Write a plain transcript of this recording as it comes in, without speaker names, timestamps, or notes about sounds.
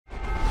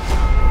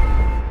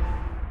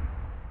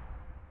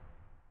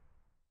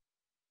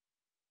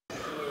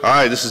All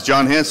right, this is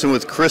John Hansen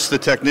with Chris, the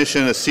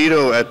technician,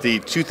 Aceto at the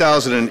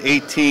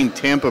 2018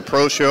 Tampa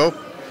Pro Show.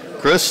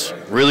 Chris,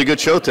 really good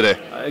show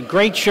today.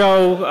 Great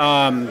show,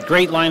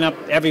 great lineup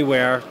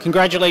everywhere.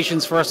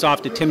 Congratulations first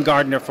off to Tim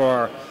Gardner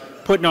for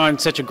putting on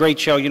such a great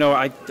show. You know,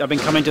 I've been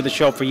coming to the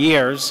show for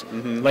years,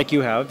 like you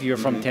have. You're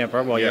from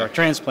Tampa. Well, you're a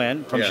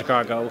transplant from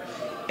Chicago.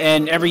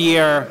 And every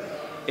year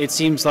it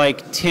seems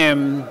like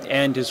Tim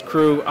and his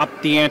crew up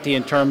the ante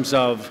in terms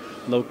of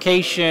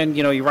location.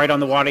 You know, you're right on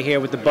the water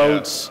here with the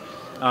boats.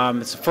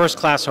 It's a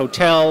first-class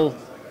hotel.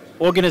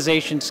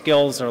 Organization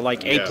skills are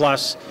like A+.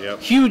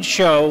 Huge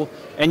show,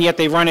 and yet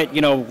they run it,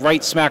 you know,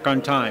 right smack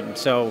on time.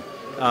 So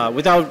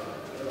without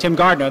Tim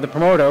Gardner, the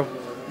promoter,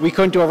 we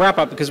couldn't do a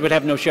wrap-up because we'd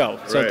have no show.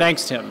 So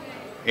thanks, Tim.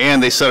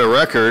 And they set a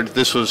record.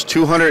 This was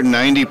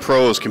 290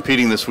 pros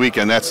competing this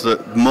weekend. That's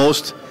the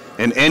most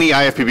in any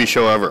IFBB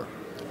show ever.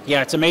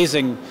 Yeah, it's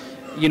amazing,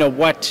 you know,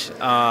 what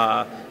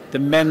the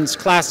men's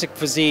classic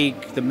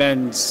physique, the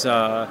men's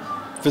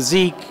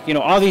Physique, you know,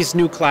 all these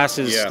new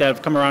classes that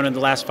have come around in the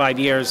last 5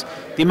 years,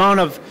 the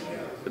amount of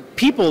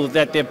people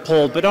that they've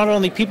pulled, but not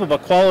only people,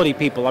 but quality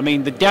people. I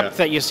mean, the depth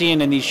that you're seeing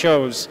in these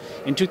shows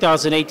in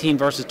 2018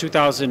 versus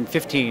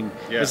 2015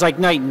 is like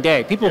night and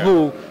day. People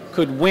who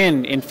could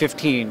win in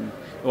 15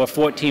 or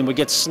 14 would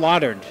get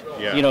slaughtered,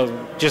 you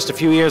know, just a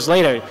few years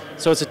later.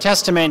 So it's a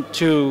testament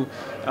to,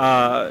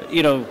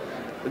 you know,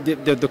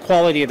 the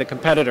quality of the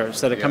competitors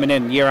that are coming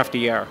in year after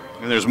year.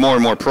 And there's more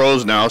and more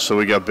pros now, so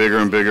we got bigger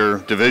and bigger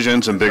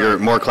divisions and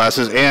more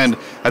classes. And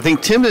I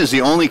think Tim is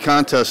the only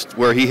contest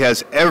where he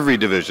has every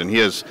division. He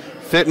has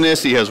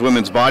fitness, he has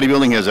women's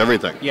bodybuilding, he has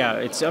everything. Yeah,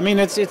 it's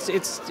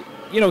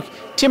you know,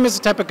 Tim is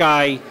the type of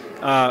guy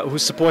who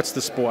supports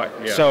the sport.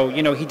 So,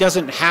 you know, he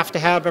doesn't have to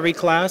have every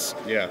class,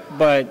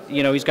 but,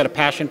 you know, he's got a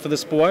passion for the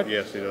sport.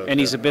 Yes, he does. And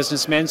he's a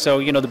businessman, so,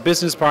 you know, the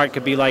business part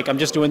could be like, I'm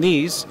just doing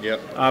these,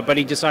 but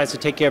he decides to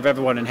take care of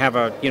everyone and have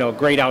a, you know,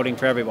 great outing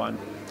for everyone.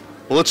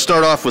 Well, let's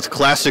start off with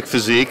Classic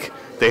Physique.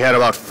 They had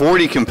about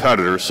 40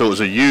 competitors, so it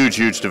was a huge,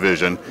 huge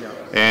division.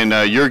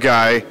 And your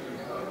guy,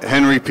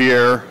 Henri,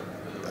 Pierre,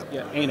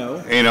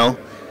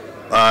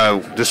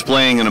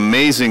 displaying an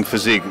amazing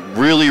physique.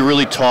 Really,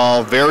 really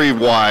tall, very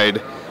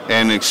wide,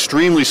 and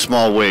extremely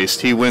small waist.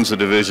 He wins the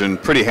division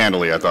pretty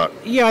handily, I thought.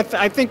 Yeah,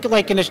 I think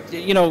like,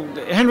 you know,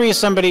 Henri is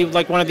somebody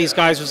like one of these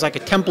guys who's like a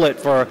template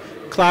for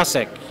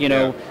Classic. You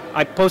know,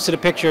 I posted a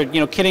picture, you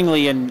know,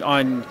 kiddingly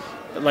on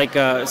like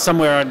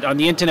somewhere on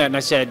the internet, and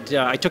I said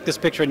I took this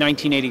picture in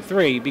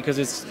 1983 because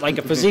it's like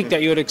a physique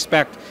that you would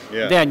expect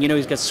then. You know,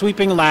 he's got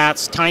sweeping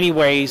lats, tiny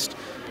waist,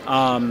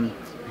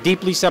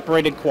 deeply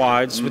separated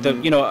quads with a,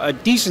 you know, a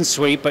decent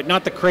sweep, but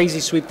not the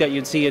crazy sweep that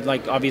you'd see at,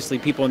 like, obviously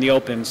people in the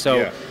open.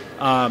 So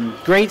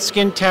great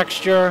skin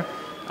texture,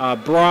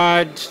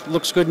 broad,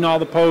 looks good in all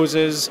the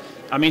poses.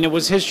 I mean, it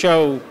was his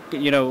show.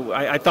 You know,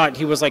 I thought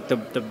he was like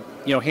the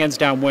you know, hands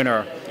down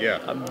winner.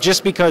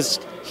 Just because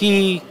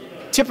he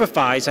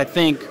typifies, I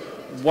think,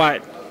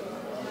 what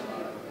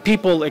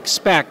people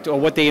expect or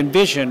what they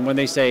envision when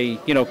they say,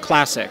 you know,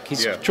 classic.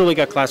 He's truly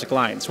got classic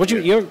lines. What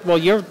you're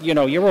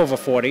over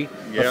 40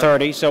 or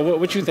 30. So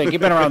what you think?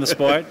 You've been around the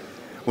sport.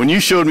 When you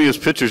showed me his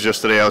pictures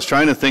yesterday, I was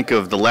trying to think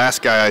of the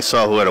last guy I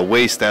saw who had a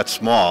waist that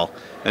small,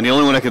 and the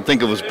only one I could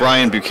think of was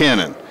Brian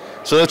Buchanan.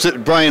 So that's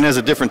it. Brian has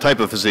a different type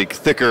of physique,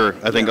 thicker,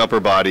 I think,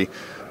 upper body.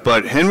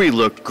 But Henri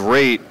looked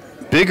great.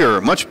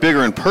 Bigger, much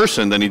bigger in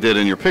person than he did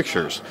in your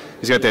pictures.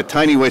 He's got that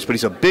tiny waist, but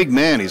he's a big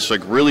man. He's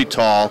like really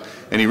tall,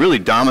 and he really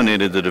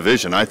dominated the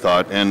division, I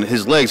thought. And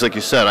his legs, like you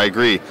said, I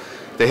agree,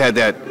 they had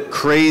that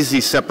crazy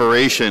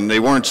separation. They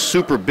weren't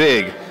super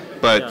big,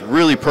 but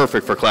really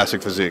perfect for Classic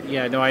Physique.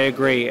 Yeah, no, I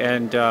agree.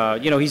 And,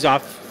 you know, he's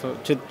off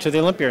to the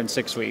Olympia in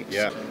 6 weeks.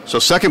 So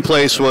second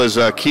place was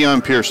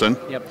Keon Pearson.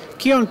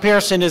 Keon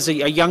Pearson is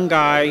a young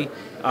guy,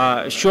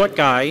 short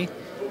guy,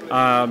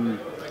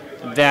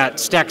 that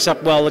stacks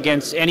up well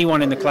against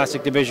anyone in the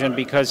classic division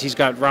because he's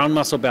got round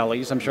muscle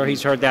bellies. I'm sure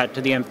he's heard that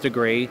to the nth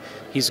degree.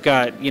 He's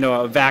got, you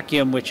know, a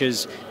vacuum which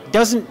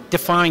doesn't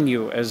define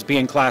you as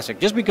being classic.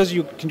 Just because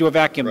you can do a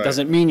vacuum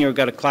doesn't mean you've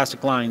got a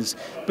classic lines.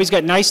 But he's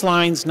got nice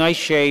lines, nice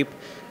shape.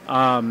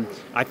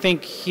 I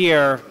think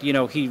here, you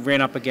know, he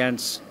ran up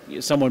against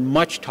someone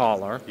much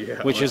taller,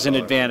 which is an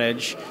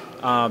advantage.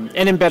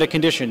 And in better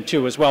condition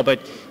too as well, but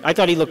I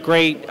thought he looked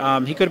great.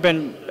 He could have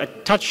been a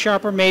touch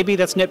sharper maybe,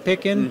 that's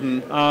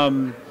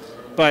nitpicking,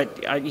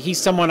 but he's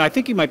someone, I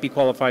think he might be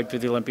qualified for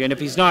the Olympia, and if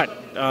he's not,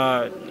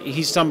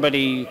 he's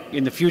somebody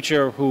in the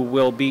future who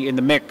will be in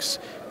the mix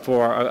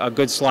for a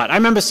good slot. I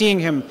remember seeing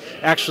him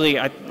actually,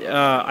 I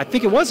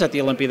think it was at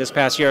the Olympia this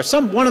past year,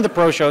 one of the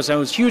pro shows, and I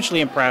was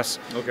hugely impressed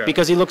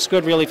because he looks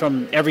good really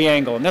from every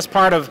angle, and that's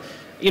part of,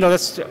 you know,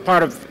 that's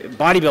part of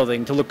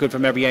bodybuilding to look good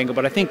from every angle,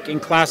 but I think in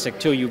classic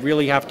too, you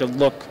really have to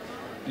look,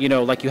 you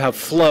know, like you have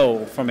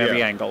flow from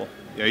every angle.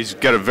 Yeah, he's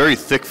got a very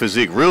thick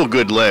physique, real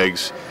good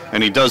legs,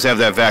 and he does have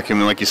that vacuum,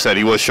 and like you said,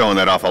 he was showing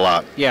that off a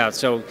lot. Yeah,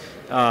 so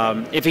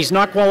if he's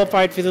not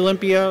qualified for the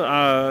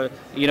Olympia,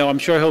 you know, I'm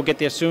sure he'll get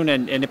there soon,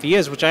 and if he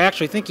is, which I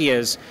actually think he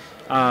is,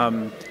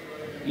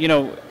 you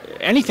know,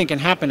 anything can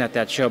happen at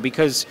that show,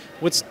 because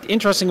what's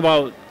interesting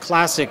about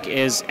classic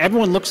is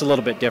everyone looks a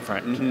little bit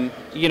different.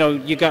 You know,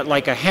 you got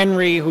like a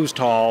Henri who's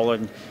tall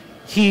and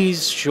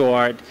he's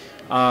short.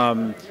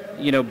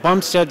 You know,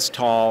 Bumstead's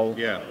tall.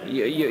 Yeah.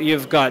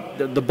 You've got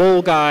the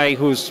bull guy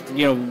who's,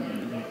 you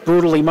know,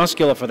 brutally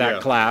muscular for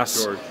that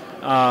class. Sure.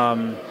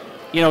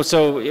 You know,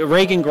 so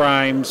Reagan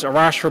Grimes,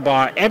 Arash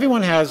Rabat,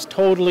 everyone has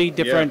totally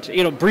different,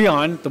 you know,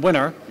 Brion, the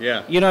winner.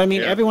 Yeah. You know what I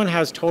mean? Yeah. Everyone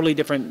has totally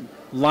different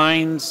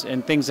lines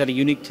and things that are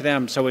unique to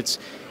them. So it's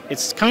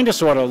kind of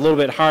sort of a little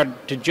bit hard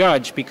to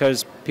judge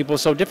because people are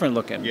so different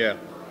looking. Yeah.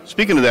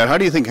 Speaking of that, how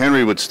do you think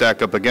Henri would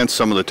stack up against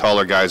some of the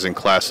taller guys in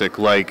Classic,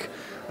 like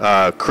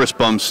Chris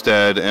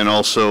Bumstead and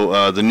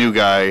also the new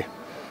guy,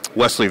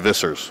 Wesley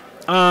Vissers?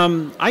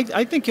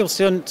 I think he'll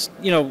send,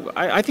 you know,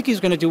 I think he's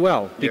going to do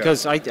well,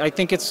 because I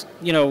think it's,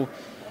 you know,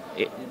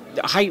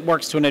 the height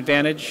works to an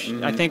advantage.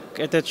 I think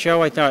at that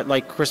show, I thought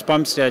like Chris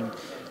Bumstead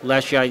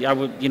last year, I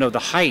would, you know, the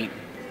height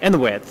and the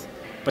width,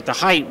 but the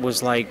height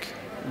was like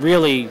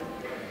really,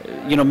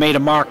 you know, made a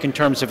mark in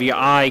terms of your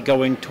eye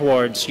going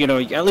towards, you know,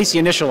 at least the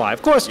initial eye.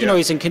 Of course, you know,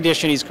 he's in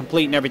condition, he's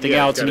complete and everything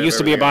else, and he used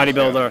to be a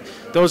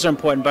bodybuilder. Those are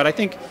important, but I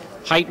think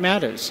height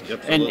matters.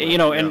 And, you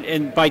know,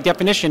 and by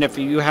definition, if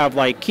you have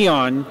like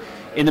Keon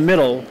in the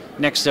middle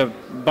next to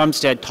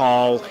Bumstead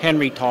tall,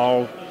 Henri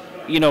tall,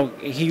 you know,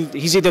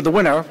 he's either the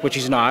winner, which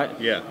he's not,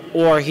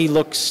 or he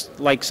looks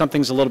like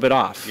something's a little bit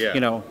off, you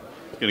know.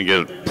 Going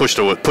to get pushed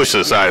to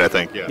the side, I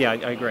think. Yeah,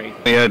 I agree.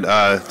 We had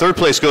third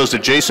place goes to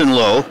Jason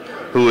Lowe,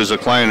 who is a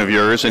client of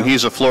yours, and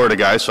he's a Florida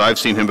guy, so I've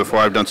seen him before.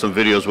 I've done some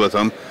videos with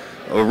him.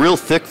 A real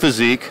thick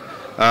physique.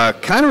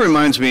 Kind of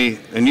reminds me,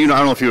 and you know, I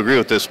don't know if you agree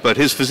with this, but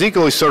his physique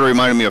always sort of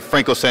reminded me of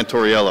Franco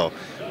Santoriello.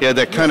 He had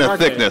that kind of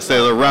thickness. They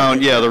the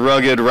round, the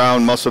rugged,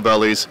 round muscle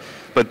bellies.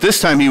 But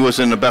this time he was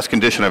in the best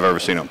condition I've ever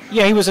seen him.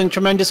 Yeah, he was in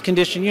tremendous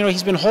condition. You know,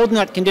 he's been holding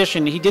that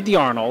condition. He did the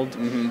Arnold,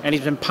 and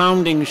he's been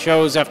pounding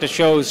shows after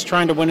shows,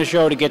 trying to win a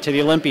show to get to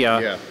the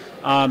Olympia.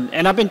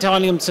 And I've been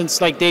telling him since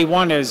like day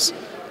one is,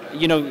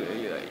 you know,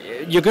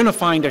 you're going to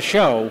find a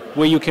show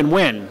where you can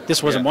win.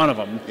 This wasn't one of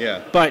them.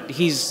 But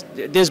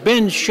there's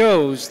been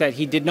shows that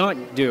he did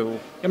not do.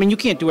 I mean, you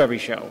can't do every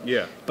show.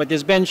 But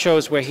there's been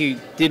shows where he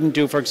didn't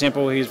do, for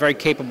example, he was very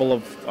capable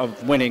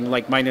of winning,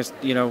 like minus,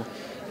 you know,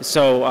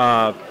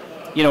 so,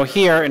 you know,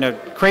 here in a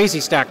crazy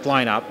stacked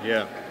lineup,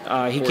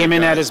 he came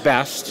in at his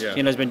best.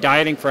 You know, he's been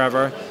dieting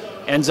forever,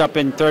 ends up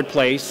in third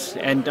place.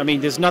 And, I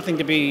mean, there's nothing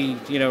to be,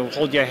 you know,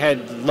 hold your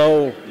head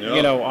low,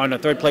 you know, on a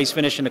third place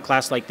finish in a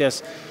class like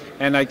this.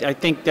 And I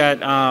think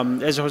that,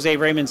 as Jose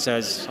Raymond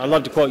says, I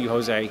love to quote you,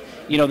 Jose,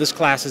 you know, this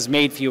class is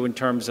made for you in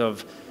terms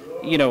of,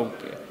 you know,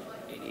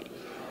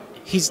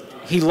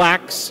 he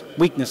lacks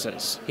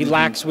weaknesses. He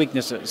lacks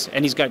weaknesses.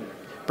 And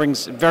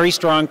brings very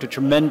strong to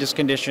tremendous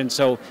condition.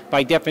 So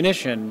by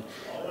definition,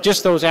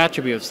 just those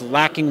attributes,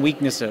 lacking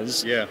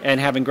weaknesses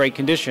and having great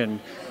condition,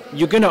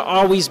 you're going to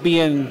always be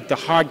in the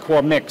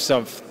hardcore mix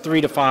of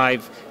 3 to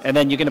 5, and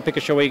then you're going to pick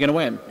a show where you're going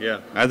to win.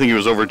 I think he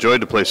was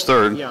overjoyed to place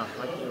third.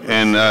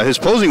 And his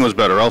posing was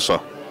better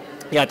also.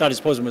 I thought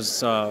his posing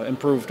was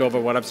improved over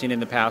what I've seen in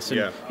the past.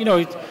 And, you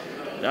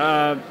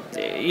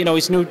know,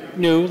 he's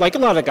new, like a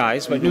lot of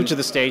guys, but new to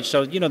the stage.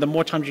 So, you know, the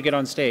more times you get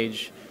on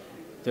stage,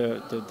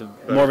 the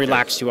more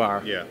relaxed you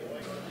are.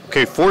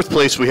 Okay, fourth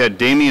place we had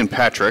Damian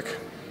Patrick.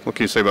 What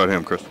can you say about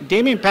him, Chris?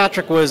 Damian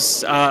Patrick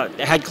was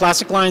had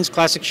classic lines,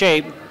 classic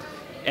shape,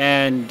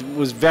 and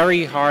was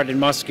very hard and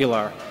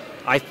muscular.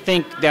 I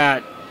think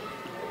that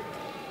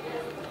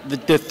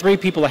the three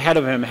people ahead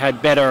of him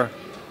had better,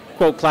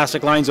 quote,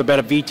 classic lines or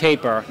better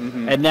V-taper,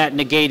 and that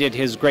negated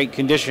his great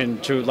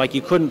condition to, like,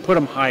 you couldn't put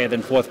him higher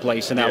than fourth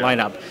place in that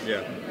lineup.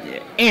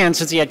 And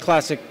since he had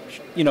classic,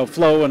 you know,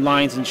 flow and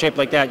lines and shape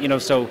like that, you know,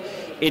 so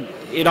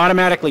it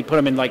automatically put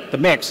him in, like, the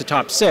mix, the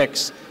top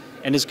 6,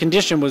 and his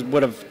condition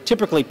would have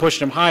typically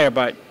pushed him higher,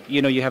 but,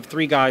 you know, you have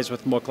 3 guys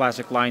with more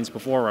classic lines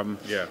before him.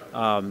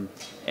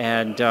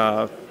 And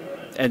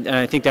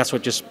I think that's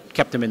what just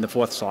kept him in the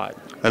 4th slot.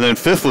 And then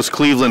 5th was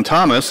Cleveland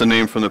Thomas, a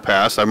name from the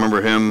past. I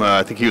remember him.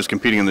 I think he was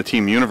competing in the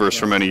Team Universe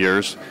for many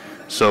years.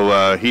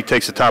 So he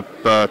takes the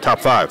top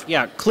 5.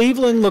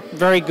 Cleveland looked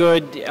very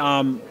good,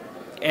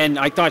 and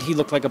I thought he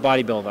looked like a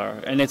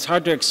bodybuilder. And it's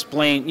hard to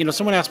explain. You know,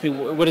 someone asked me,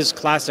 what is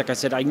classic? I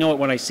said, I know it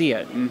when I see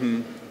it.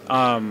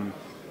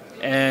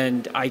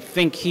 And I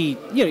think he's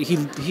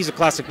a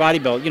classic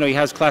bodybuilder. You know, he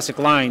has classic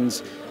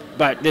lines,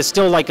 but there's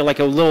still like a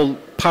little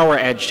power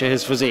edge to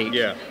his physique.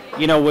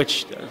 You know,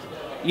 which,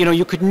 you know,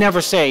 you could never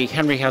say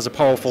Henri has a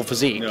powerful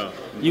physique.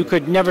 You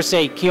could never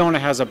say Keona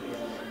has a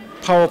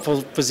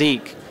powerful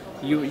physique.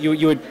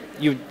 You'd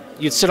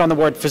sit on the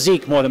word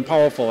physique more than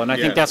powerful, and I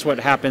think that's what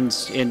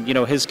happens in, you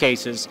know, his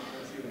cases.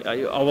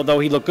 Although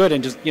he looked good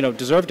and just, you know,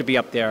 deserved to be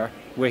up there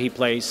where he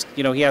placed,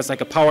 you know, he has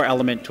like a power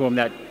element to him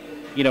that,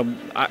 you know,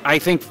 I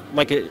think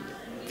like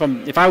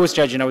if I was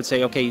judging, I would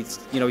say, okay,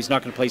 you know, he's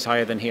not going to place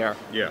higher than here.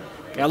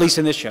 At least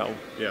in this show.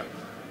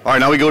 All right,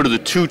 now we go to the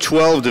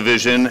 212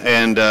 division,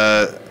 and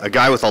a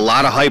guy with a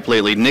lot of hype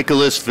lately,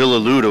 Nicolas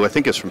Vullioud, who I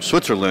think is from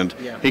Switzerland.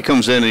 Yeah. He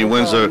comes in and he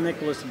wins a...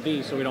 Nicolas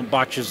V, so we don't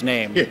botch his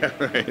name. Yeah,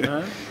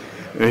 right.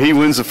 He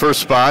wins the first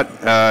spot.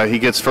 He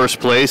gets first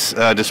place,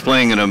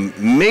 displaying an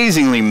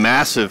amazingly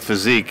massive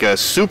physique,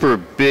 super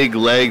big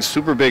legs,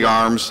 super big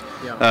arms,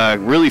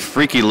 really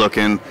freaky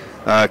looking,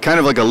 kind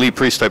of like a Lee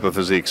Priest type of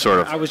physique, sort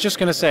of. I was just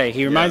going to say,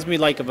 he reminds me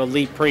like of a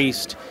Lee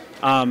Priest,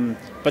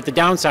 but the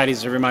downside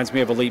is it reminds me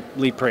of a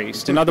Lee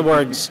Priest. In other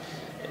words,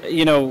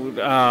 you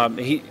know,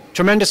 he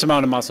tremendous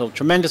amount of muscle,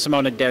 tremendous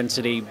amount of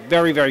density,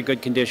 very, very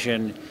good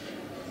condition.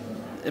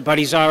 But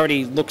he's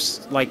already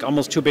looks like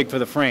almost too big for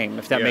the frame,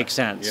 if that makes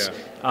sense.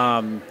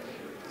 Yeah.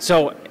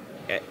 So,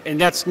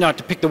 and that's not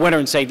to pick the winner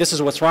and say this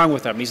is what's wrong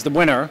with him. He's the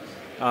winner,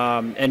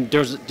 and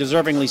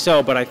deservingly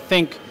so. But I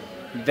think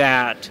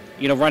that,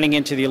 you know, running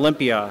into the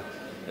Olympia,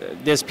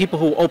 there's people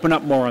who open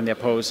up more on their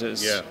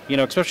poses. Yeah. You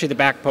know, especially the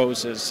back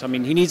poses. I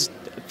mean, he needs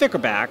a thicker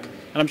back,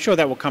 and I'm sure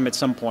that will come at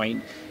some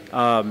point.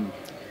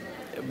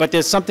 But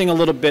there's something a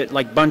little bit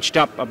like bunched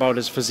up about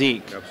his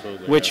physique,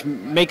 which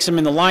makes him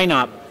in the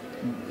lineup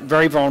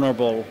very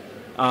vulnerable,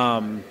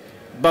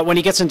 but when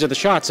he gets into the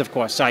shots, of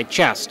course, side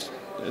chest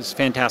is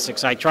fantastic,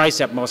 side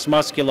tricep, most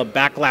muscular,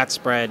 back lat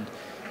spread,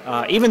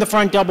 even the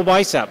front double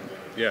bicep,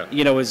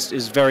 you know,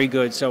 is very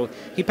good. So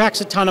he packs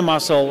a ton of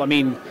muscle. I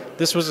mean,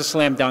 this was a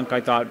slam dunk,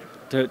 I thought,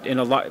 in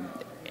a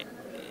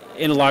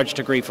large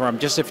degree for him.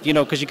 Just if you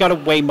know, because you got to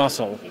weigh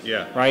muscle,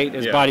 right?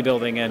 As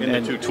bodybuilding and in the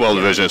 212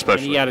 division,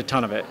 especially. And he had a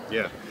ton of it.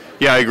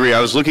 Yeah, I agree. I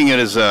was looking at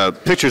his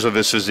pictures of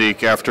his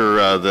physique after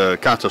the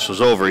contest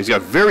was over. He's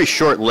got very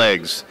short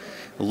legs,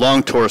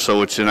 long torso,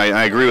 which, and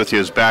I agree with you,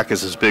 his back is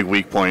his big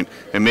weak point,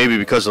 and maybe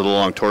because of the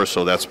long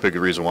torso, that's a big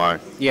reason why.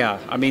 Yeah,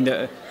 I mean,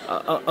 a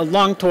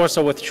long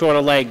torso with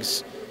shorter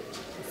legs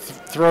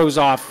throws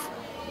off,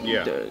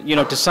 you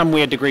know, to some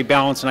weird degree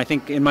balance, and I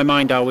think, in my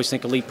mind, I always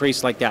think of Lee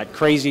Priest like that.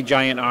 Crazy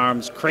giant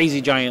arms,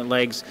 crazy giant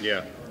legs.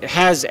 It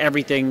has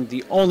everything.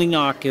 The only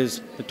knock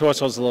is the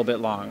torso's a little bit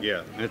long.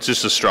 Yeah, it's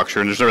just a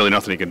structure, and there's really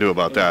nothing he can do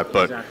about that.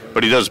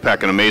 But he does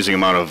pack an amazing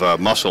amount of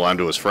muscle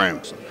onto his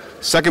frame.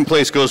 Second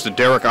place goes to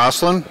Derek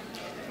Oslin.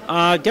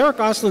 Derek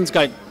Oslin's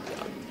got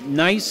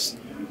nice,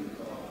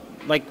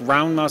 like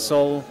round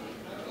muscle,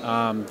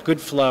 good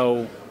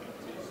flow,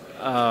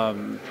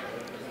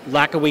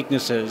 lack of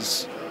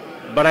weaknesses.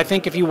 But I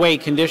think if you weigh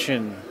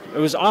condition, it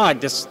was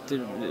odd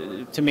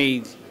to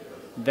me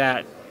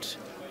that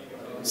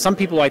some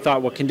people I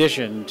thought were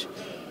conditioned,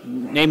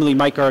 namely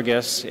Mike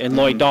Ergis and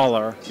Lloyd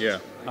Dollar,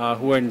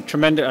 who were in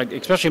tremendous,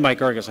 especially Mike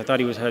Ergis. I thought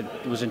he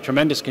was in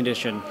tremendous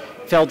condition.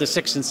 Fell to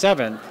 6th and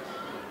 7th,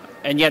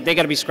 and yet they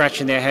got to be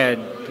scratching their head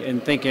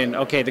and thinking,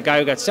 okay, the guy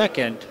who got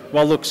second,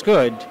 well, looks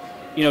good,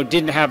 you know,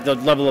 didn't have the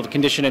level of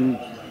conditioning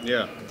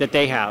that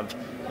they have.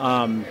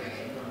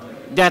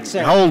 That's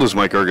how old is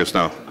Mike Ergis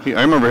now?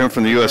 I remember him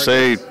from the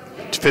USA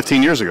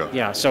 15 years ago.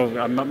 Yeah,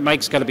 so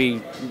Mike's got to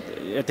be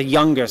at the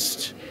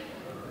youngest.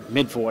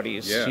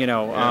 Mid-40s, you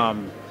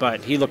know,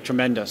 but he looked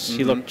tremendous.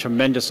 He looked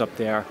tremendous up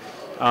there.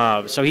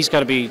 So he's got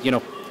to be, you know,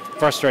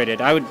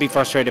 frustrated. I would be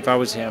frustrated if I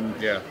was him,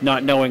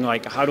 not knowing,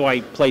 like, how do I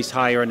place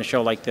higher in a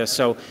show like this.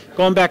 So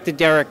going back to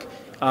Derek,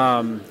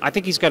 I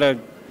think he's got a,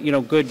 you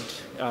know, good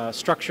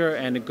structure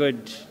and a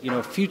good, you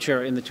know,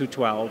 future in the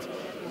 212.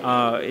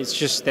 It's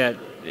just that,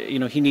 you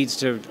know, he needs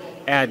to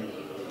add,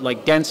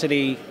 like,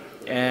 density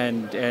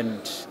and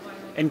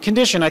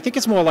condition. I think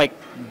it's more like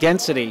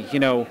density, you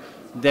know,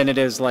 than it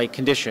is like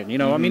condition. You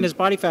know, I mean, his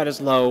body fat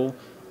is low,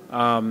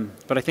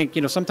 but I think,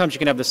 you know, sometimes you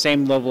can have the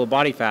same level of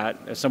body fat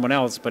as someone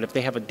else, but if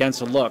they have a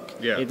denser look,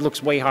 it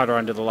looks way harder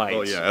under the lights.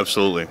 Oh, yeah,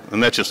 absolutely.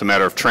 And that's just a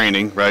matter of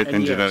training, right?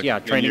 And years,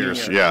 training.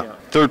 Years.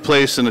 Third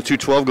place in the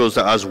 212 goes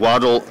to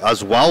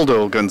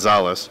Oswaldo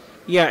Gonzalez.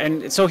 Yeah,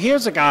 and so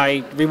here's a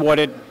guy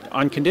rewarded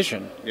on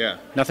condition.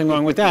 Nothing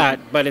wrong with that,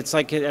 but it's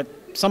like at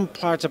some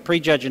parts of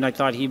prejudging, I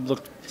thought he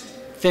looked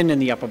thin in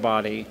the upper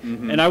body,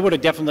 and I would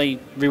have definitely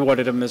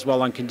rewarded him as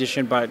well on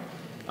condition, but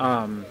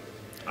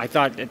I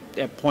thought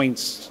at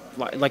points,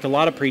 like a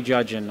lot of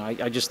prejudging,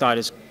 I just thought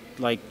is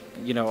like,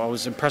 you know, I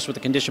was impressed with the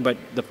condition, but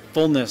the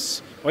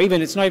fullness, or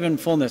even, it's not even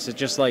fullness, it's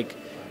just like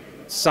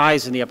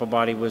size in the upper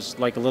body was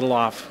like a little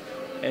off,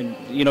 and,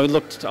 you know, he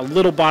looked a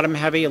little bottom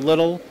heavy, a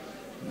little,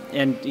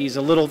 and he's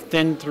a little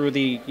thin through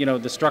the, you know,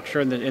 the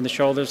structure in the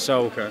shoulders.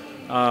 So,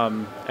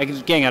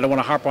 again, I don't want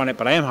to harp on it,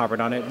 but I am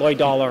harping on it. Lloyd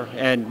Dollar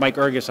and Mike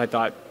Ergis, I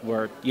thought,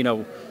 were, you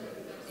know,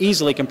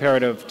 easily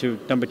comparative to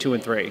number 2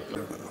 and 3.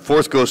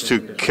 Fourth goes to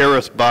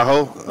Kareth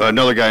Bajo,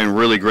 another guy in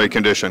really great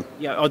condition.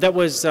 Yeah. Oh, that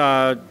was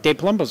Dave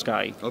Palumbo's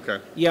guy. Okay.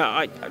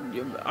 Yeah,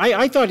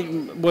 I thought he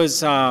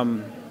was a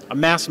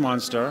mass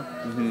monster,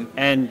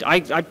 and I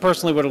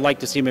personally would have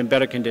liked to see him in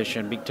better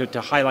condition to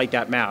highlight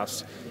that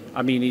mass.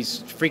 I mean,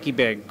 he's freaky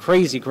big,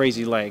 crazy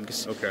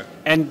legs. Okay.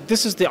 And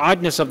this is the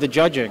oddness of the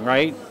judging,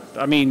 right?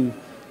 I mean,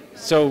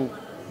 so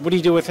what do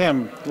you do with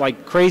him?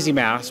 Like, crazy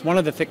mass, one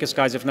of the thickest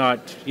guys, if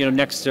not, you know,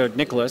 next to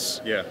Nicholas.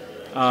 Yeah.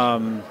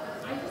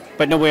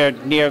 But nowhere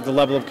near the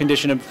level of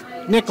condition of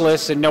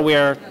Nicholas, and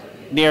nowhere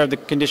near the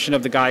condition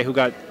of the guy who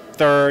got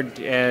third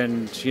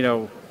and,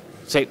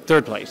 say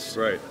third place.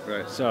 Right.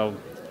 So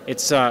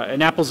it's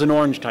an apples and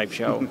orange type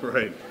show.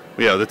 Right.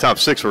 Yeah, the top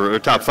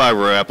five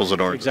were apples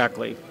and oranges.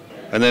 Exactly.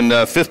 And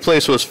then fifth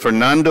place was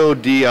Fernando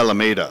de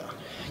Alameda.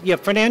 Yeah,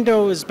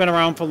 Fernando has been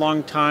around for a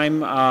long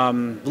time.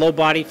 Low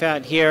body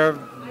fat here,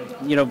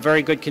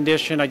 very good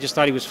condition. I just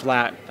thought he was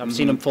flat. I've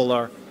seen him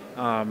fuller.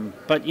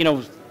 But,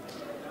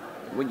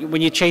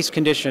 when you chase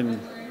condition,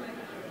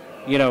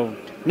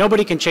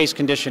 nobody can chase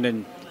condition,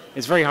 and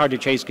it's very hard to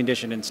chase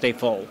condition and stay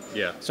full.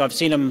 Yeah. So I've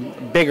seen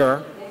him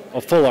bigger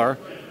or fuller.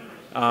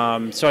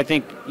 So I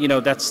think,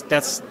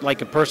 that's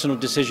like a personal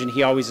decision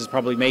he always is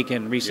probably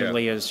making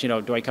recently is,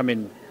 do I come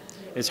in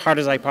as hard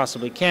as I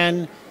possibly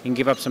can and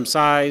give up some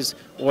size,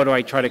 or do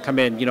I try to come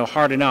in,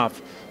 hard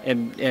enough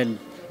and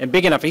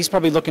big enough? He's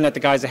probably looking at the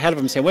guys ahead of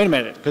him and saying, wait a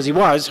minute, because he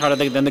was harder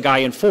than the guy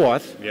in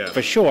fourth,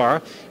 for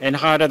sure, and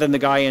harder than the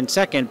guy in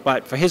second,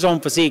 but for his own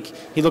physique,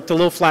 he looked a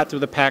little flat through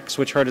the pecs,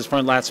 which hurt his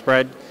front lat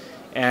spread,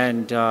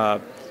 and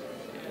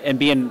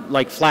being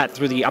like flat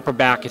through the upper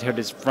back, it hurt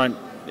his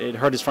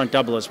front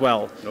double as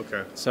well.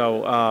 Okay.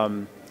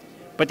 So,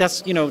 but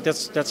that's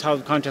that's how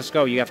the contests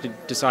go. You have to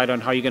decide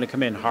on how you're going to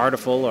come in, hard or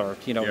full, or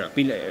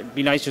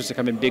be nice just to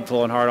come in big,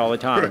 full, and hard all the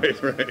time.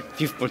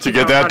 Right. Once you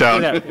get that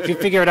down, if you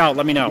figure it out,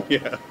 let me know.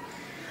 Yeah.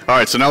 All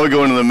right, so now we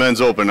go into the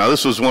men's open. Now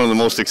this was one of the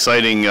most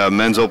exciting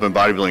men's open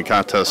bodybuilding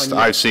contests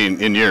I've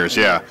seen in years.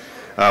 Yeah.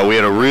 We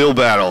had a real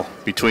battle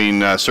between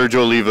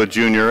Sergio Oliva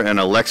Jr. and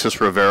Alexis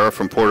Rivera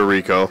from Puerto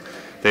Rico.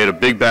 They had a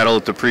big battle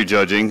at the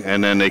prejudging,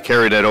 and then they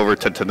carried that over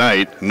to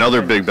tonight.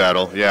 Another big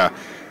battle. Yeah.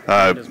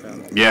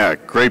 Yeah,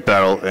 great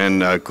battle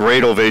and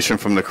great ovation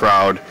from the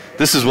crowd.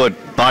 This is what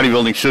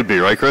bodybuilding should be,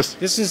 right, Chris?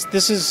 This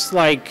is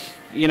like,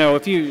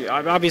 if you,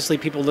 obviously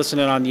people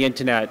listening on the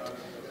internet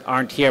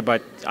aren't here,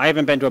 but I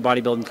haven't been to a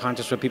bodybuilding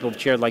contest where people have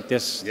cheered like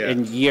this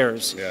in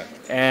years. Yeah.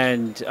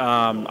 And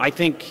I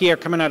think here,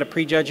 coming out of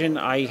prejudging,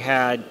 I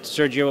had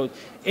Sergio.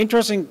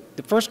 Interesting,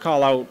 the first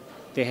call out,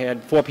 they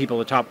had 4 people,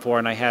 the top 4,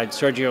 and I had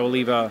Sergio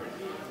Oliva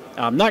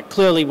not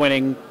clearly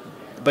winning,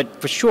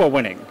 but for sure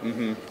winning.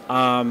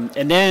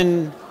 And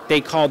then they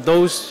called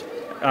those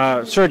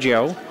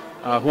Sergio,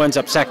 who ends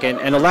up second,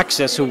 and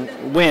Alexis, who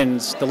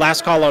wins, the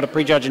last call out of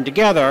prejudging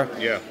together.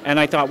 Yeah. And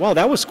I thought, well,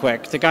 that was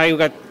quick. The guy who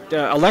got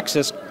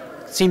Alexis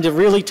seemed to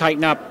really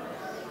tighten up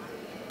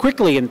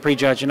quickly in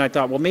prejudge, and I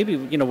thought, well, maybe,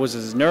 was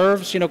his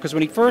nerves, because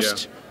when he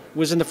first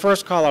was in the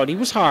first call out, he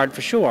was hard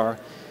for sure,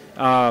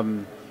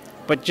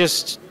 but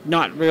just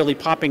not really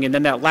popping. And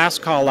then that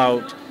last call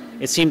out,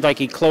 it seemed like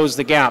he closed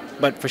the gap,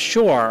 but for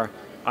sure,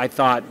 I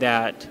thought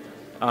that,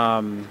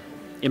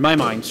 in my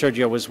mind,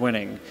 Sergio was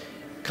winning.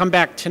 Come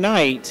back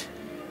tonight,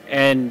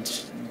 and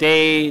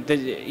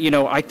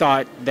I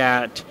thought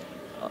that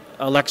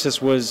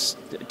Alexis was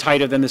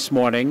tighter than this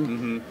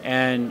morning,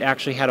 and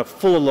actually had a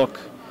fuller look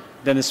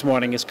than this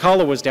morning. His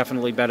color was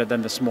definitely better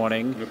than this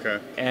morning. Okay.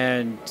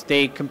 And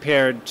they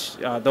compared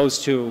those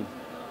two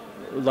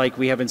like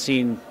we haven't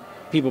seen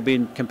people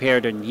being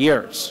compared in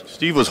years.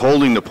 Steve was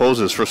holding the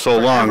poses for so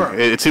long.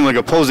 It seemed like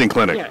a posing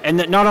clinic. Yeah,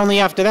 and not only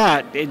after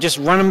that, it just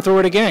run them through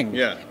it again.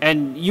 Yeah.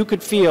 And you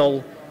could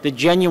feel the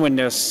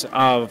genuineness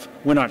of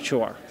we're not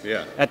sure.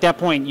 Yeah. At that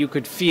point, you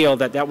could feel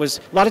that was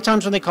a lot of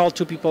times when they call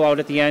 2 people out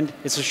at the end,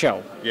 it's a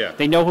show. Yeah.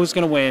 They know who's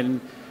going to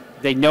win.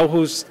 They know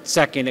who's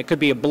second. It could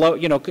be a blow.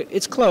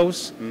 It's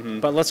close,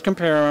 but let's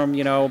compare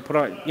them. Put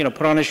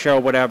on a show,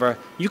 whatever.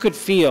 You could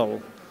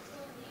feel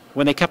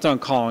when they kept on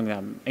calling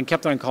them and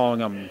kept on calling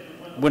them.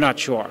 We're not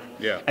sure.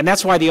 Yeah. And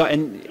that's why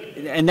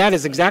and that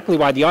is exactly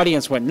why the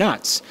audience went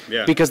nuts.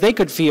 Yeah. Because they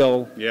could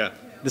feel Yeah.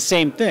 the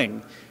same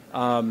thing.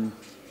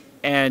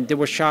 And there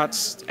were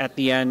shots at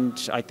the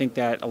end, I think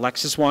that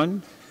Alexis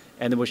won,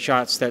 and there were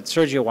shots that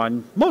Sergio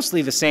won,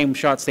 mostly the same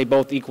shots they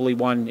both equally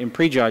won in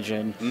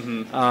prejudging.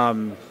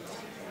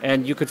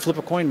 And you could flip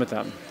a coin with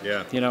them.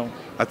 Yeah.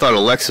 I thought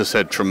Alexis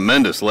had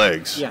tremendous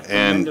legs. Yeah,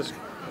 and tremendous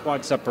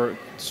quads upper,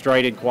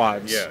 striated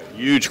quads. Yeah,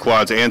 huge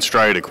quads and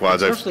striated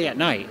quads. Especially at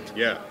night.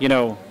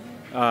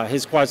 Yeah.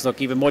 His quads look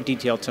even more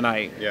detailed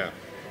tonight. Yeah.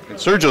 And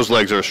Sergio's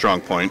legs are a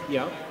strong point.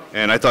 Yeah.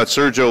 And I thought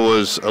Sergio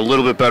was a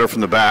little bit better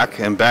from the back,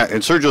 and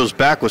Sergio's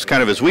back was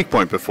kind of his weak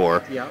point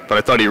before. Yeah. But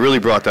I thought he really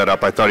brought that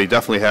up. I thought he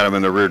definitely had him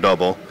in the rear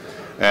double,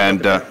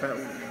 and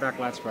back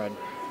lat spread.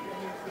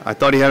 I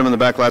thought he had him in the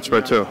back lat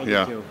spread too. I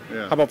Yeah. did too.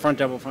 Yeah. How about front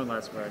double, front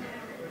lat spread?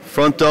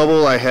 Front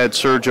double, I had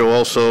Sergio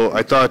also.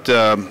 I thought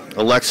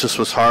Alexis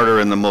was harder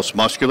in the most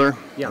muscular,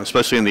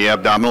 especially in the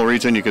abdominal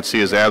region. You could see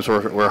his abs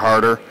were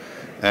harder,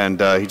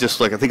 and he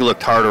just I think he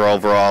looked harder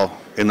overall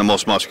in the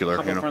most muscular.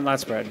 How about front lat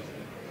spread?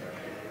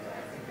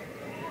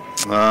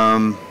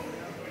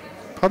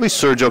 Probably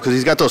Sergio because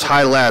he's got those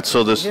high lats.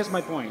 So this. Here's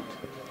my point,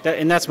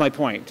 that's my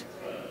point.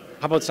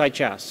 How about side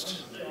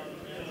chest?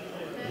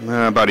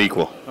 About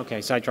equal.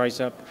 Okay, side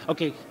tricep.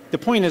 Okay, the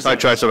point is side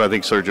tricep. I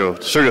think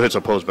Sergio hits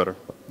a pose better.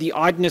 The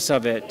oddness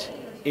of it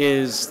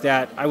is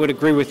that I would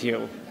agree with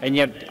you, and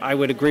yet I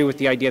would agree with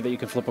the idea that you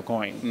can flip a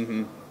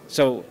coin.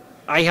 So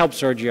I help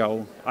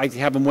Sergio. I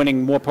have him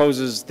winning more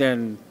poses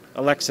than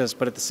Alexis,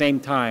 but at the same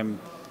time,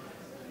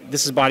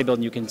 this is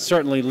bodybuilding. You can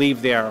certainly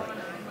leave there,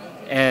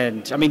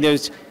 and I mean,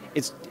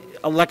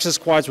 Alexis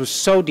quads was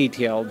so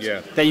detailed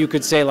that you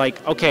could say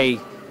like, okay,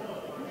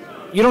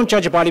 you don't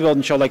judge a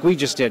bodybuilding show like we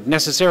just did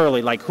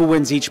necessarily, like who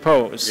wins each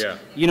pose. Yeah.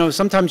 You know,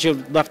 sometimes you're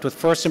left with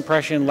first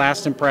impression,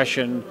 last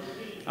impression.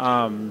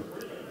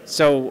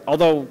 So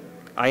although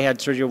I had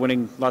Sergio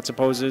winning lots of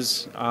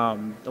poses,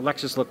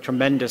 Alexis looked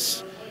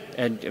tremendous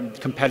and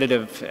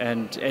competitive,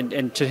 and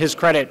to his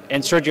credit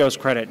and Sergio's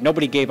credit,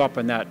 nobody gave up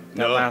on that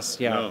last.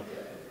 No.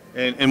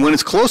 And when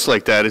it's close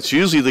like that, it's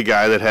usually the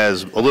guy that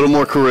has a little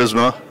more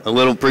charisma,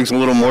 brings a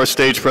little more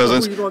stage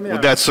presence. Well,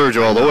 that's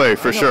Sergio all the way,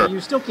 for sure.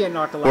 You still can't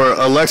knock Alexis.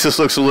 Where Alexis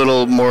looks a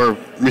little more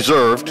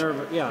reserved.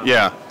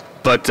 Yeah.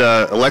 But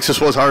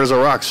Alexis was hard as a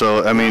rock,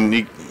 so, I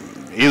mean,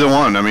 either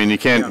one. I mean, you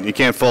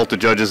can't fault the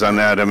judges on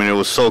that. I mean, it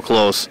was so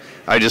close.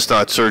 I just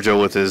thought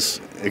Sergio, with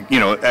his,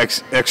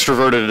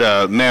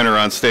 extroverted manner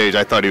on stage,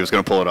 I thought he was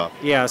going to pull it off.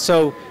 Yeah,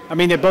 so, I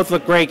mean, they both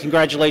look great.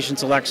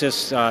 Congratulations,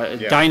 Alexis.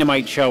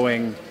 Dynamite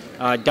showing.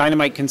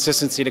 Dynamite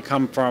consistency to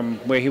come from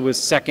where he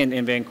was second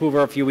in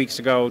Vancouver a few weeks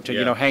ago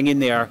to hang in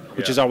there,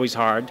 which is always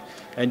hard,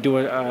 and do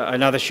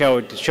another show.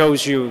 It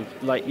shows you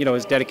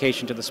his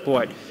dedication to the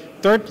sport.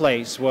 Third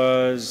place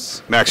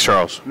was Max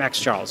Charles.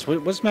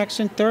 Was Max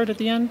in third at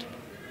the end?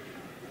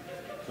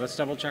 Let's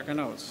double check our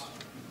notes.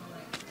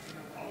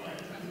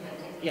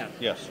 Yeah.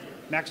 Yes.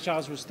 Max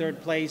Charles was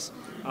third place.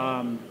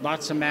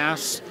 Lots of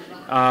mass.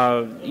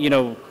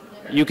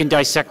 You can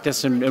dissect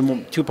this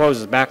in two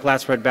poses: back lat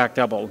spread, back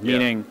double,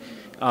 meaning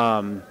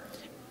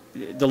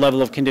the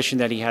level of condition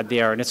that he had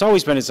there. And it's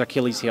always been his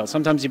Achilles heel.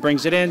 Sometimes he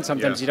brings it in,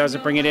 sometimes he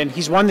doesn't bring it in.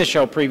 He's won the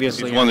show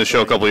previously. He's won the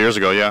show a couple of years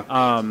ago,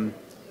 I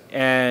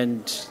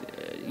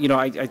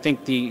think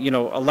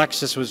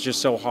Alexis was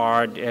just so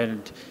hard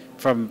and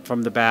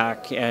from the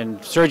back, and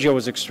Sergio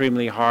was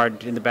extremely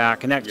hard in the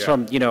back, and that's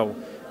from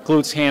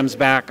glutes, hams,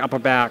 back, upper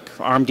back,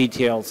 arm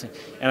details,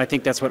 and I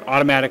think that's what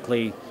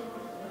automatically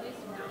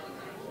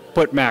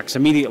put Max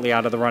immediately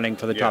out of the running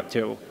for the top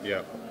two.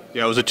 Yeah,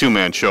 it was a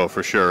two-man show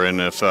for sure,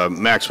 and if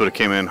Max would have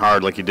came in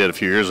hard like he did a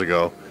few years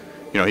ago,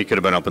 he could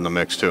have been up in the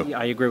mix too. Yeah,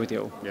 I agree with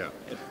you. Yeah.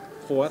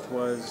 Fourth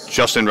was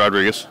Justin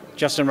Rodriguez.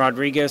 Justin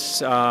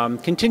Rodriguez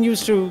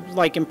continues to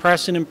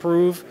impress and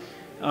improve.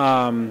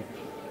 It's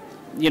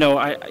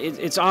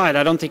odd.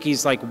 I don't think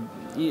he's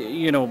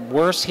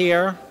worse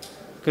here,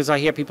 because I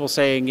hear people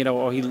saying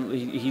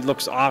he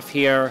looks off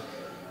here.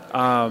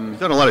 He's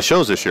done a lot of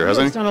shows this year,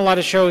 hasn't he? He's done a lot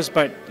of shows,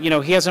 but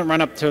he hasn't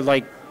run up to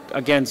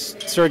against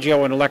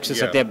Sergio and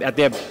Alexis at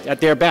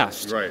their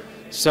best. Right.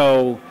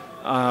 So,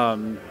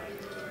 and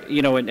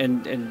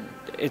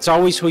it's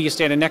always who you're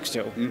standing next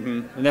to,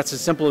 and that's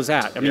as simple as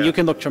that. I mean, you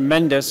can look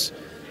tremendous,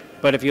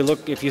 but if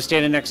you're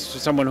standing next to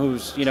someone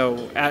who's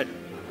at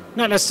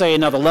not necessarily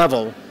another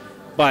level,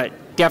 but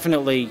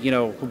definitely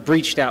who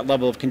breached that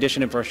level of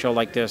conditioning for a show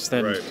like this,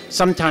 then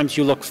sometimes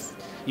you look.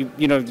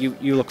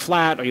 You look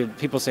flat, or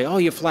people say, "Oh,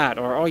 you're flat,"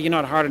 or "Oh, you're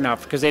not hard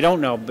enough," because they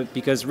don't know, but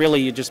because really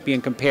you're just being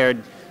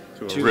compared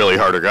to a really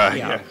harder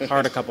guy.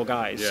 Harder couple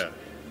guys. Yeah.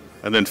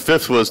 And then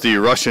fifth was the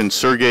Russian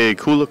Sergei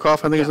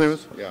Kulikov, I think his name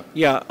is.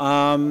 Yeah.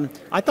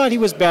 I thought he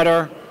was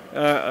better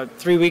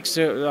 3 weeks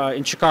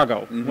in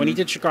Chicago. When he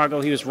did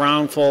Chicago, he was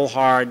round, full,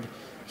 hard.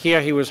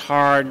 Here he was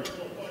hard,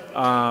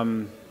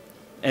 and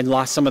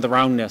lost some of the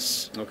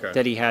roundness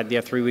that he had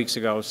there 3 weeks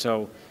ago.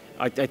 So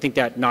I think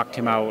that knocked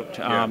him out.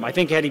 I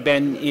think had he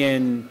been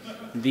in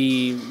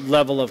the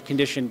level of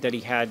condition that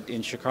he had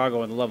in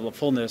Chicago and the level of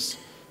fullness,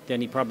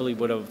 then he probably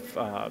would have,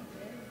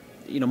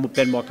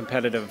 been more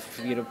competitive,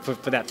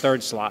 for that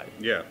third slot.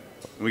 Yeah.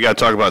 We got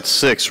to talk about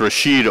six,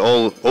 Rashid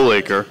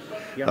Olaker.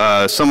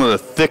 Some of the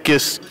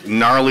thickest,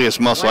 gnarliest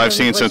muscle I've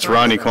seen since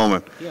Ronnie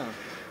Coleman. Yeah.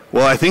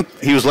 Well, I think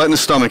he was letting his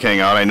stomach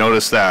hang out. I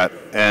noticed that,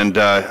 and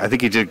I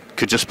think he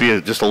could just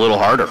be just a little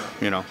harder.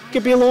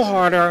 Could be a little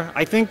harder.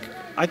 I think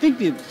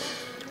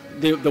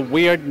the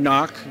weird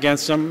knock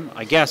against him,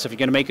 I guess, if you're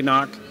going to make a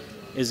knock,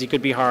 is he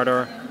could be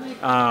harder.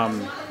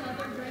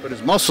 But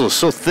his muscle is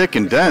so thick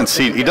and dense.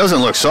 He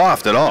doesn't look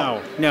soft at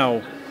all.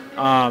 No.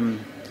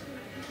 I'm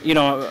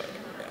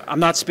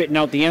not spitting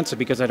out the answer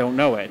because I don't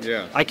know it.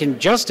 Yeah. I can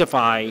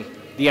justify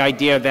the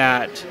idea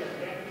that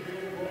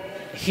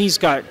he's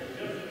got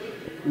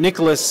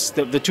Nicholas,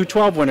 the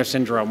 212 winner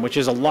syndrome, which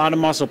is a lot of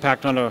muscle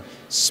packed on a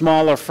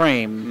smaller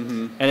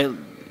frame,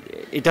 and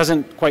it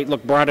doesn't quite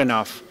look broad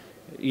enough.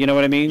 You know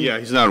what I mean? Yeah,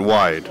 he's not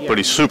wide, but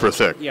he's super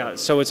thick. Yeah,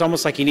 so it's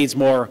almost like he needs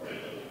more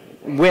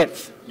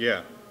width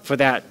for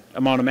that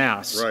amount of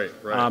mass. Right.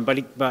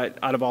 But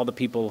out of all the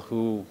people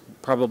who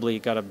probably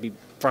got to be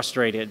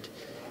frustrated,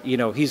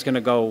 he's going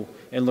to go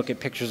and look at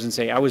pictures and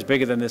say, I was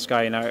bigger than this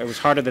guy and I was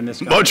harder than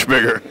this guy. Much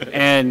bigger.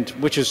 And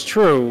which is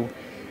true,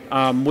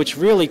 which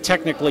really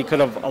technically could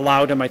have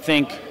allowed him, I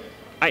think.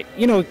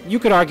 You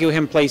could argue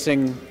him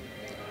placing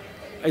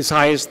as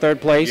high as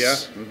third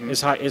place,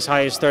 as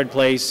high as third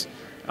place,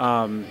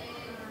 and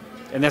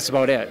that's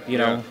about it,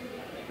 know.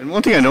 And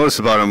one thing I noticed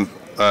about him,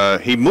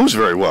 he moves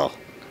very well.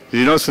 Did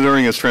you notice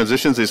during his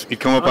transitions, he'd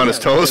come up on his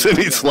toes and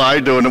he'd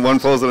slide doing one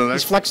pose to the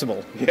next? He's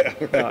flexible. Yeah,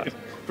 right.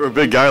 For a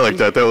big guy like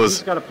that,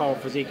 he's got a power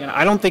physique, and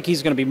I don't think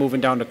he's going to be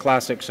moving down to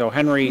classic. So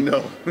Henri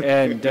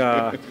and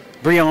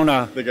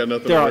Brianna, they got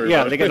nothing to worry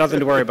about. They got nothing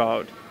to worry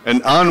about.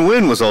 And An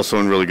Nguyen was also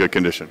in really good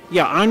condition.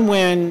 Yeah, An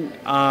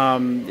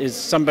Nguyen is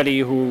somebody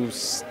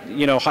who's,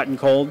 hot and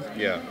cold.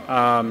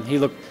 Yeah. He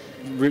looked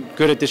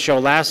good at the show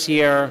last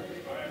year.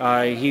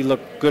 He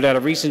looked good at a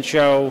recent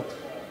show.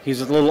 He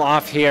was a little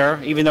off here,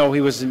 even though he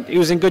was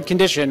in good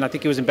condition. I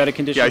think he was in better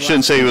condition. Yeah, I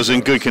shouldn't say he was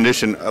in good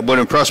condition. What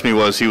impressed me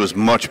was he was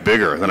much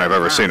bigger than I've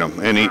ever seen him,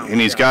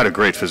 and he's got a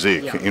great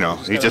physique. Yeah.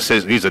 He just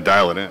says he's a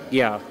dial it in.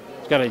 Yeah,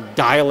 he's got to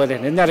dial it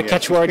in. Isn't that a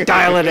catchword?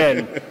 Dial it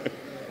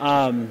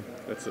in.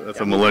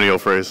 That's a millennial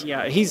phrase.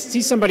 Yeah,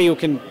 he's somebody who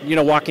can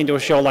walk into a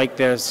show like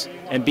this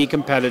and be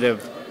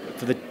competitive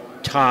for the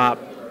top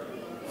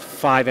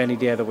 5 any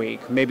day of the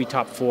week, maybe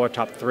top 4,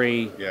 top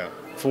 3, Yeah.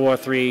 4,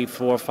 3,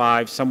 4,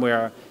 5,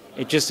 somewhere.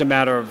 It's just a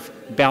matter of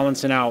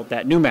balancing out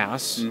that new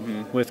mass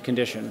with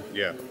condition.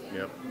 Yeah,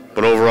 yeah.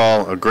 But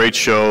overall, a great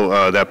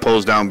show. That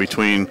pose down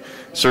between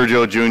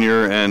Sergio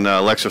Jr. and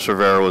Alexis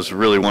Rivera was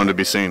really one to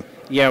be seen.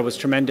 Yeah, it was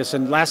tremendous.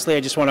 And lastly,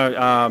 I just want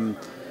to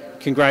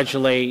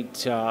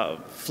congratulate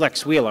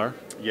Flex Wheeler.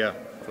 Yeah.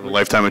 For the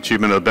Lifetime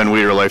Achievement, the Ben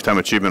Weeder Lifetime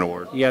Achievement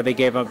Award. Yeah, they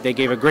gave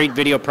a great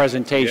video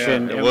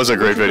presentation. Yeah, it was a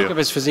great video. Look at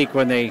his physique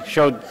when they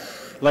showed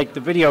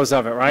the videos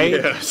of it, right?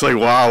 Yeah, it's like,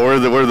 wow, where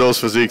are those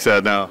physiques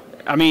at now?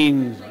 I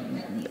mean,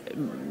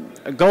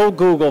 go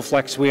Google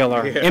Flex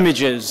Wheeler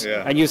images,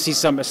 and you see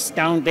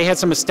they had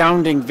some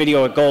astounding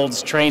video at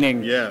Gold's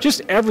training. Yeah.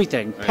 Just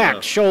everything,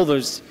 pecs,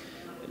 shoulders,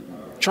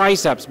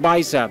 triceps,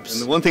 biceps.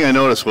 And the one thing I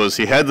noticed was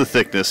he had the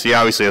thickness. He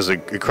obviously has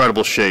an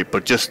incredible shape,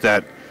 but just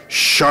that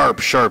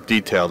sharp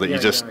detail that you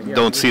just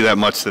don't see that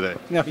much today.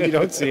 No, you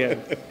don't see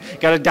it.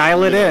 Got to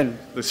dial it in.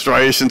 The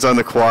striations on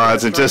the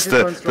quads and just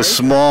the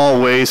small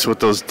waist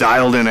with those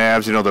dialed-in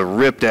abs, the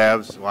ripped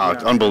abs. Wow,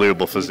 it's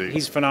unbelievable physique.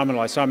 He's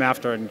phenomenal. I saw him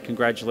after and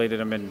congratulated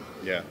him, and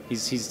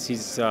he's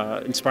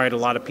inspired a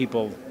lot of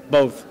people,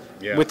 both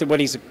with what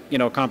he's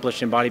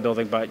accomplished in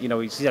bodybuilding, but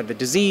he's had the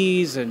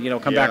disease and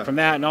come back from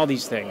that and all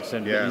these things.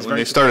 And when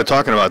they started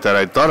talking about that,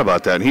 I thought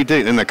about that, and he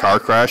did in the car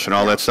crash and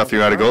all that stuff you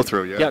got to go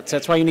through. Yeah,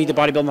 that's why you need the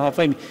Bodybuilding Hall of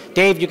Fame.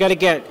 Dave, we got to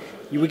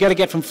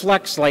get from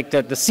Flex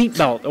the seat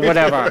belt or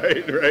whatever.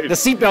 right. The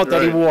seat belt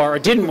that he wore or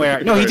didn't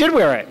wear. No, he did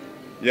wear it.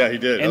 Yeah, he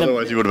did. And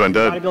otherwise, he would have been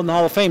dead. Bodybuilding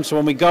Hall of Fame. So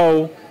when we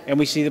go and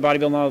we see the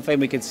Bodybuilding Hall of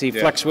Fame, we can see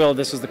Flex Wheel.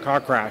 This is the car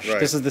crash. Right.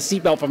 This is the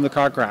seatbelt from the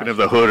car crash. You can have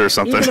the hood or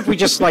something. Even if we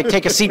just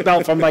take a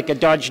seatbelt from a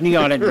Dodge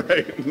Neon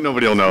and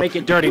nobody will know. Make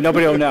it dirty.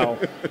 Nobody will know.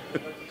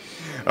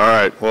 All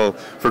right. Well,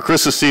 for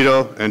Chris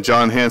Aceto and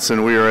John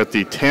Hansen, we are at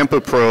the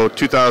Tampa Pro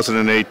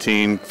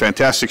 2018.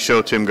 Fantastic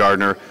show, Tim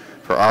Gardner,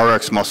 for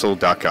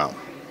RxMuscle.com.